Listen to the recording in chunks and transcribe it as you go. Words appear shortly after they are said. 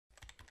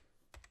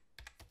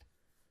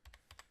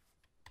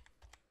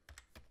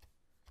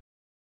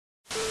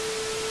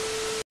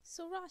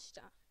So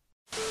Rashta.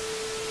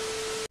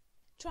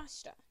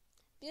 Trashta.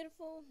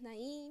 Beautiful,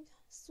 naive,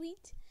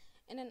 sweet,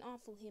 and an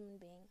awful human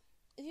being.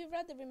 If you've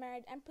read The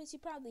Remarried Empress, you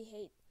probably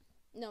hate...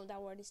 No,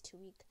 that word is too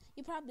weak.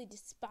 You probably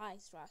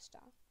despise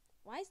Rashta.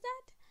 Why is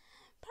that?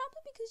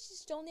 Probably because she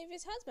stole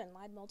Navia's husband,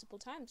 lied multiple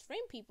times,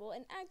 framed people,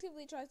 and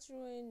actively tries to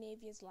ruin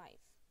Navia's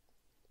life.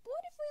 But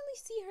what if we only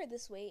see her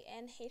this way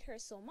and hate her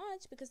so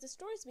much because the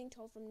story is being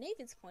told from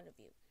Navia's point of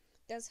view?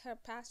 Does her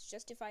past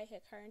justify her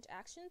current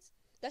actions?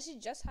 Does she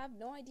just have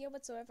no idea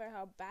whatsoever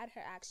how bad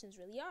her actions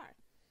really are?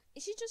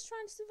 Is she just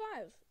trying to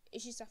survive?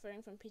 Is she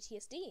suffering from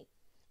PTSD?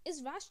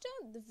 Is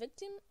Rashta the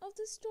victim of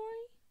this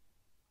story?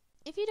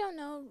 If you don't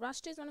know,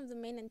 Rashta is one of the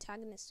main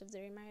antagonists of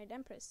The Remarried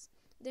Empress.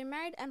 The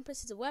Remarried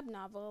Empress is a web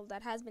novel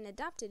that has been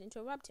adapted into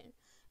a webtoon.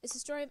 It's the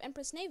story of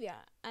Empress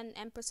Navier, an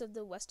empress of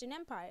the Western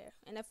Empire,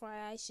 and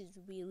FYI, she's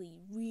really,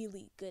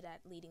 really good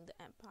at leading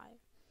the empire.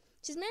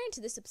 She's married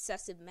to this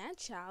obsessive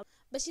man-child,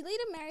 but she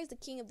later marries the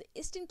king of the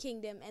Eastern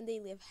Kingdom, and they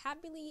live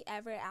happily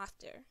ever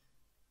after.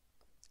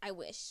 I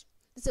wish.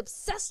 These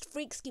obsessed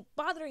freaks keep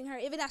bothering her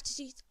even after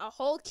she's a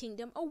whole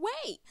kingdom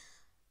away.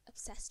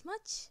 Obsessed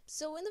much?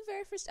 So in the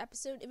very first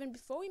episode, even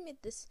before we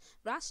meet this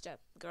Rashta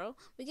girl,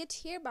 we get to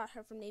hear about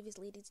her from Navia's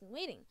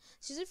ladies-in-waiting.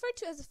 She's referred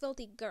to as a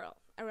filthy girl,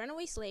 a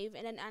runaway slave,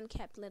 and an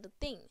unkept little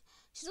thing.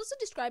 She's also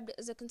described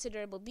as a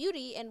considerable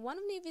beauty, and one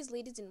of Navia's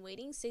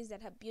ladies-in-waiting says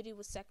that her beauty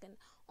was second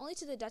only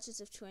to the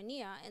Duchess of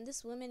Tuania, and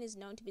this woman is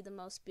known to be the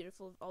most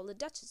beautiful of all the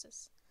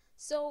duchesses.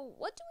 So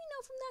what do we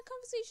know from that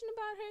conversation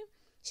about her?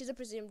 She's a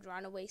presumed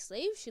runaway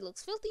slave, she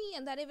looks filthy,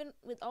 and that even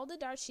with all the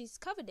dirt she's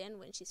covered in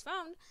when she's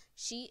found,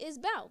 she is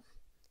belle.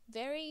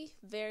 Very,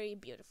 very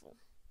beautiful.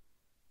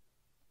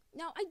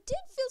 Now, I did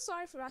feel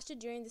sorry for Rashta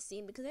during the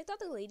scene because I thought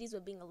the ladies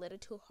were being a little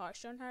too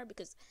harsh on her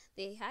because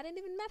they hadn't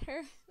even met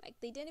her, like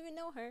they didn't even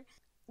know her.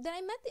 Then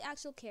I met the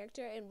actual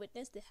character and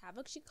witnessed the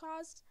havoc she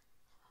caused.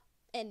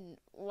 And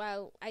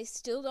while I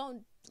still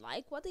don't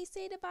like what they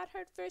said about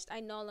her at first, I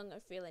no longer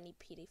feel any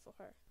pity for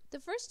her. The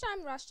first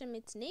time Rashta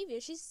meets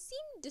Navier, she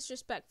seemed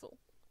disrespectful,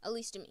 at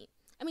least to me.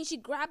 I mean, she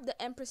grabbed the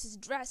Empress's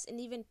dress and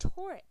even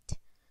tore it.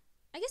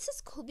 I guess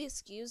this could be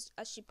excused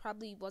as she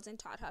probably wasn't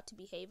taught how to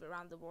behave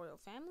around the royal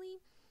family.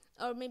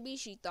 Or maybe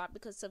she thought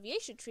because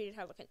Saviesha treated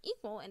her like an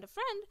equal and a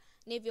friend,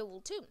 Navier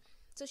will too.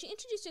 So she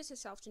introduces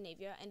herself to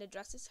Navier and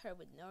addresses her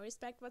with no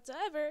respect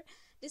whatsoever,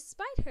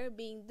 despite her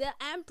being the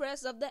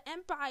Empress of the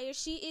empire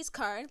she is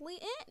currently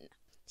in.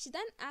 She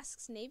then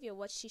asks Navier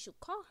what she should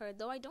call her,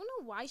 though I don't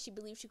know why she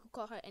believes she could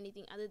call her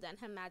anything other than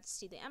Her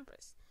Majesty the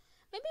Empress.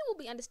 Maybe it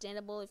will be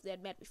understandable if they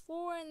had met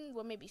before and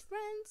were maybe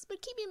friends,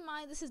 but keep in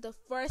mind this is the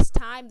first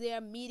time they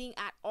are meeting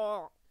at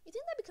all. You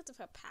think that because of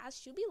her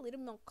past, she'll be a little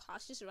more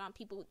cautious around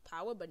people with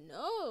power, but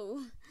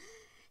no.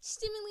 She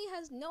seemingly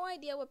has no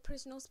idea what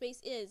personal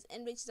space is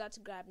and reaches out to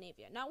grab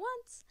Navier. Not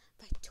once,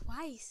 but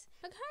twice.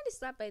 I'm kind of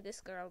slapped by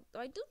this girl, though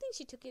I do think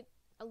she took it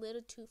a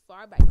little too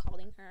far by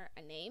calling her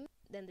a name.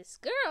 Then this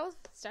girl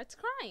starts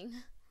crying.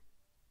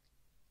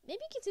 Maybe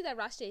you can see that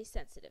Rashta is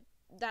sensitive.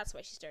 That's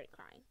why she started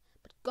crying.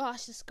 But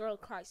gosh, this girl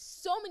cries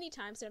so many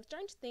times that I'm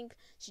starting to think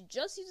she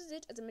just uses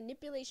it as a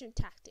manipulation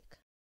tactic.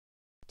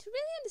 To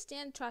really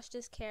understand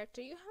Trashta's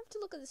character, you have to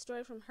look at the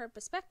story from her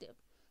perspective.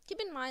 Keep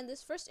in mind,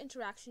 this first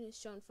interaction is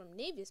shown from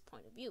Navier's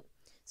point of view.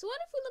 So what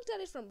if we looked at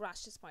it from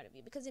Rashta's point of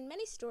view? Because in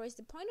many stories,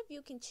 the point of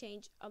view can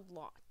change a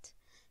lot.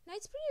 Now,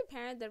 it's pretty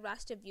apparent that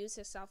Rashta views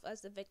herself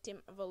as the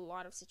victim of a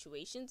lot of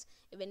situations,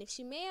 even if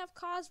she may have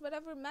caused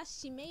whatever mess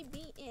she may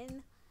be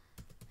in.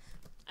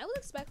 I would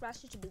expect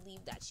Rashta to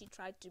believe that she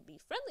tried to be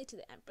friendly to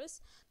the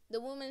Empress,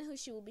 the woman who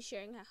she will be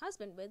sharing her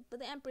husband with, but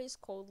the Empress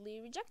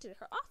coldly rejected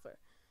her offer.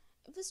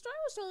 If the story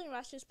was told in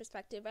Rashta's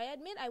perspective, I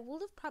admit I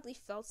would have probably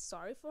felt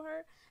sorry for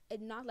her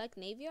and not like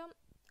Navier,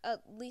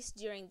 at least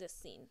during this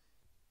scene.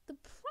 The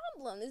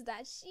problem is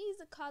that she is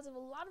the cause of a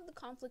lot of the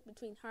conflict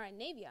between her and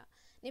Navier.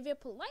 Navier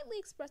politely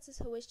expresses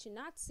her wish to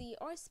not see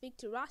or speak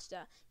to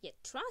Rashta, yet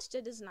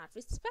Trashta does not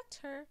respect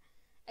her.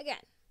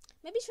 Again,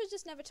 maybe she was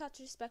just never taught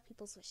to respect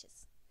people's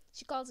wishes.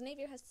 She calls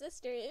Navier her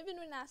sister even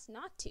when asked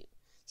not to.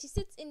 She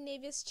sits in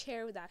Navier's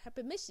chair without her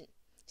permission.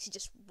 She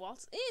just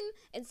walks in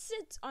and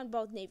sits on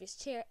both Navier's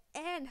chair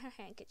and her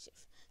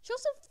handkerchief. She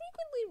also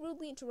frequently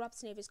rudely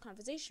interrupts Navier's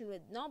conversation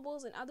with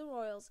nobles and other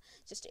royals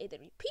just to either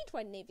repeat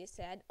what Navier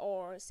said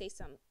or say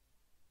some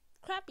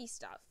crappy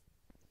stuff.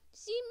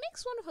 She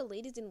makes one of her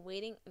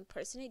ladies-in-waiting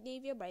impersonate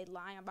Navier by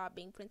lying about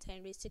being Prince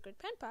Henry's secret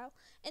pen pal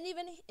and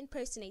even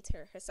impersonates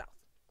her herself.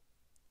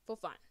 For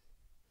fun.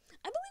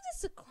 I believe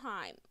it's a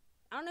crime.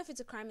 I don't know if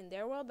it's a crime in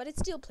their world, but it's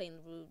still plain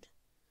rude.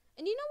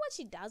 And you know what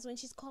she does when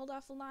she's called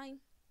off a line?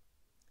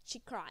 She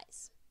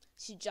cries.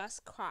 She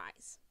just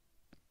cries.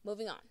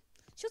 Moving on.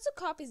 She also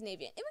copies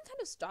Navier, even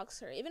kind of stalks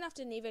her, even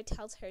after Navier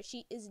tells her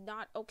she is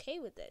not okay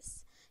with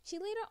this. She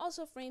later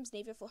also frames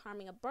Navier for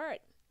harming a bird.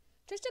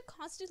 Trashta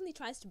constantly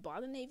tries to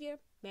bother Navier,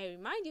 may I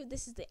remind you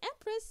this is the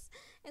Empress,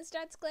 and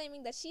starts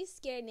claiming that she's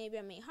scared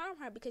Navier may harm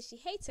her because she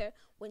hates her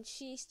when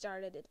she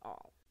started it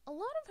all. A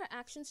lot of her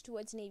actions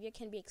towards Navier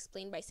can be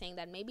explained by saying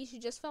that maybe she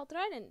just felt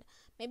threatened.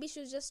 Maybe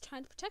she was just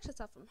trying to protect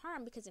herself from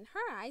harm because in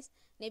her eyes,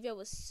 Navier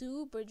was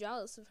super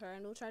jealous of her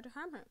and will try to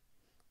harm her.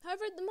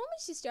 However, the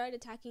moment she started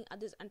attacking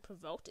others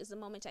unprovoked is the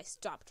moment I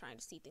stopped trying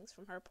to see things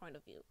from her point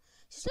of view.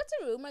 She starts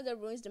a rumor that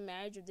ruins the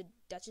marriage of the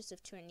Duchess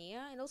of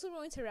Tournea and also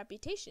ruins her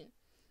reputation.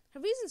 Her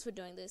reasons for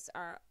doing this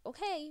are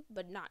okay,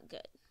 but not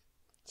good.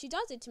 She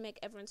does it to make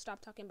everyone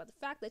stop talking about the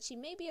fact that she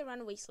may be a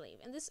runaway slave,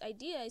 and this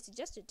idea is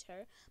suggested to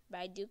her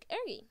by Duke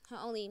Ergi, her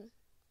only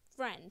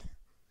friend.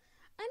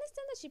 I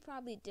understand that she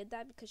probably did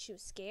that because she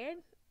was scared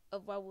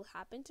of what will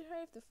happen to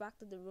her if the fact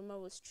that the rumor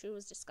was true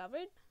was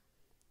discovered.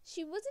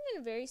 She wasn't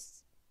in a very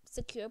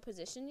secure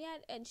position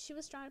yet, and she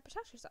was trying to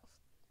protect herself.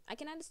 I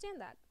can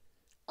understand that.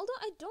 Although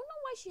I don't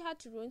know why she had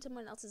to ruin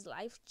someone else's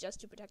life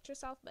just to protect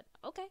herself, but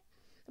okay.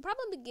 The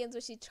problem begins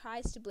when she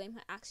tries to blame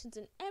her actions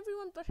on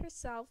everyone but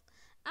herself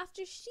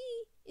after she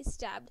is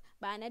stabbed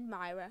by an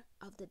admirer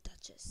of the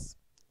Duchess.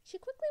 She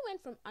quickly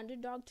went from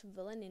underdog to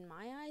villain in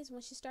my eyes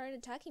when she started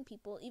attacking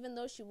people even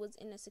though she was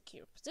in a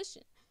secure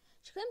position.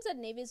 She claims that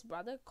Navier's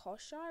brother,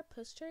 Koshar,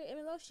 pushed her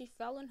even though she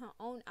fell on her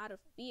own out of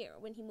fear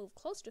when he moved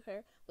close to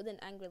her with an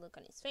angry look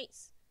on his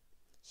face.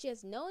 She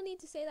has no need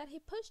to say that he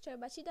pushed her,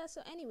 but she does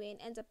so anyway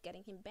and ends up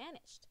getting him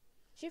banished.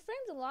 She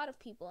frames a lot of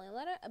people and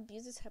later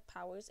abuses her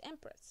power as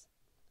Empress.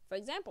 For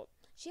example,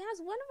 she has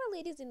one of her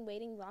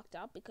ladies-in-waiting locked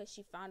up because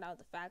she found out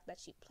the fact that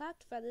she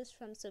plucked feathers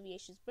from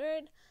Soviet's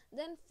bird,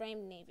 then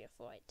framed Navier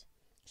for it.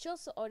 She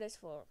also orders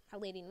for her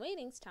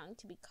lady-in-waiting's tongue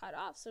to be cut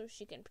off so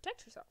she can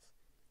protect herself.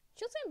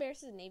 She also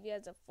embarrasses Navier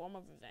as a form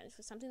of revenge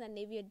for something that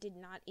Navier did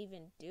not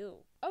even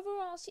do.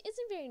 Overall, she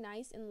isn't very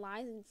nice and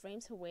lies and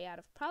frames her way out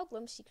of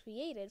problems she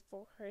created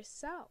for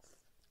herself.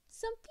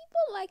 Some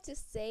people like to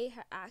say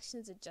her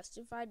actions are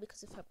justified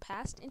because of her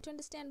past, and to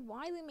understand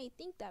why they may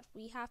think that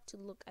we have to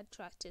look at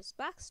Trashta's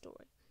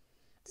backstory.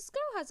 This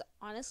girl has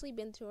honestly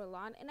been through a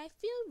lot, and I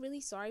feel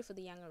really sorry for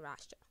the younger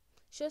Rashta.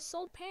 She has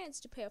sold parents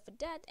to pay off a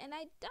debt, and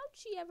I doubt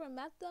she ever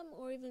met them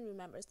or even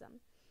remembers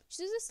them.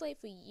 She was a slave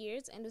for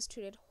years and was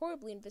treated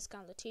horribly in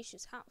Viscount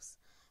Letitia's house.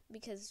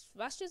 Because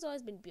Rashta's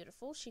always been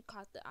beautiful, she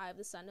caught the eye of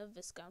the son of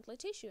Viscount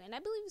Letitia, and I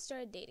believe they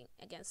started dating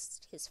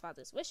against his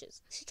father's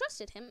wishes. She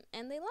trusted him,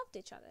 and they loved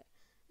each other.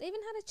 They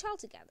even had a child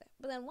together.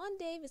 But then one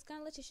day,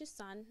 Viscount Letitia's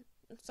son,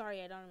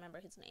 sorry I don't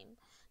remember his name,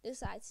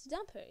 decides to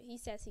dump her. He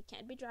says he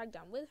can't be dragged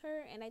down with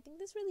her, and I think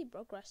this really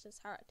broke Rashta's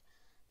heart.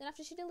 Then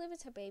after she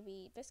delivers her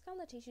baby, Viscount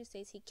Letitia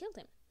says he killed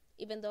him.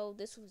 Even though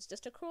this was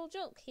just a cruel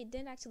joke, he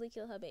didn't actually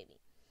kill her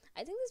baby.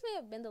 I think this may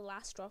have been the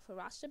last straw for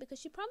Rashta because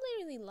she probably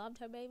really loved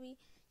her baby.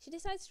 She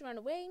decides to run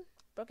away,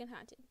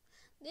 broken-hearted.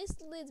 This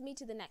leads me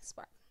to the next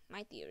part,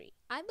 my theory.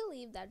 I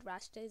believe that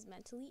Rashta is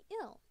mentally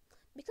ill.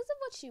 Because of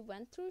what she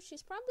went through,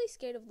 she's probably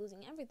scared of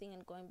losing everything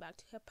and going back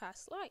to her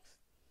past life.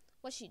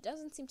 What she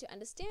doesn't seem to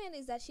understand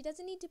is that she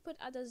doesn't need to put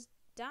others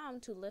down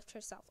to lift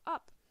herself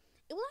up.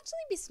 It will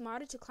actually be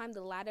smarter to climb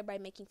the ladder by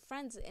making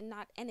friends and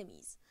not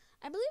enemies.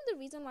 I believe the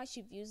reason why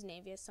she views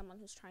Navier as someone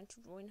who's trying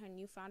to ruin her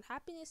newfound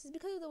happiness is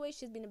because of the way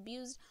she's been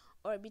abused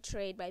or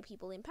betrayed by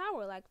people in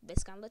power like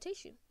Viscount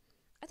Letitia.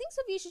 I think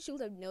Sophia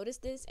should have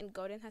noticed this and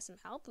gotten her some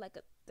help, like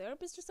a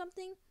therapist or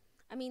something.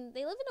 I mean,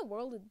 they live in a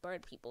world with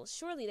bird people.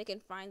 Surely they can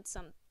find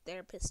some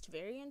therapist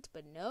variant,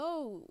 but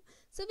no.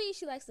 Sophia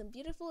likes them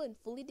beautiful and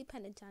fully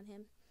dependent on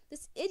him.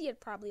 This idiot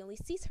probably only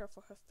sees her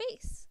for her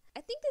face.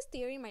 I think this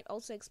theory might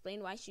also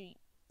explain why she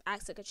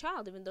acts like a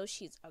child even though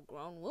she's a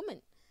grown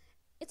woman.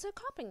 It's her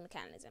coping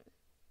mechanism.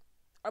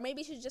 Or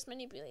maybe she's just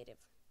manipulative.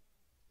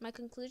 My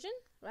conclusion?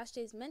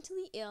 Rashta is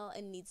mentally ill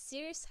and needs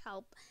serious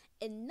help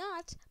and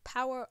not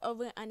power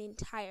over an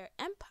entire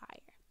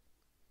empire.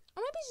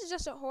 Or maybe she's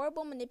just a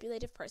horrible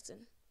manipulative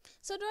person.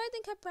 So do I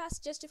think her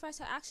past justifies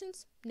her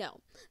actions?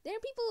 No. There are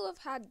people who have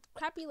had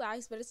crappy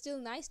lives but are still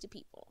nice to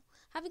people.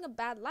 Having a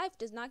bad life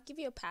does not give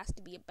you a pass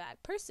to be a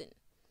bad person.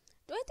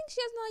 Do I think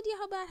she has no idea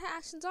how bad her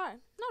actions are?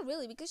 Not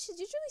really, because she's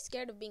usually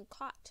scared of being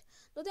caught.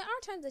 Though there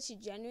are times that she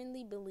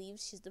genuinely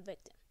believes she's the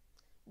victim.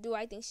 Do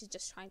I think she's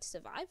just trying to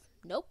survive?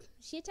 Nope.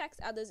 She attacks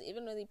others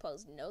even when they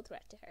pose no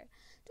threat to her.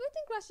 Do I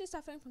think Rashta is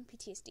suffering from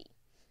PTSD?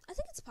 I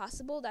think it's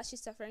possible that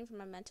she's suffering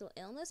from a mental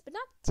illness, but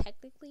not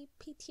technically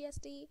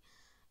PTSD.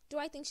 Do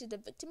I think she's the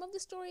victim of the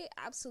story?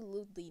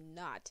 Absolutely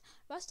not.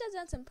 Rashta has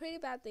done some pretty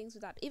bad things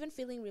without even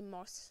feeling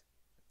remorse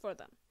for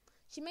them.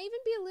 She may even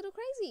be a little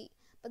crazy,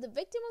 but the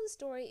victim of the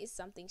story is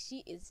something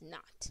she is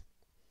not.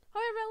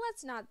 However,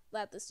 let's not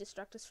let this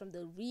distract us from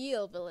the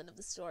real villain of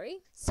the story,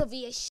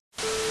 Sophia.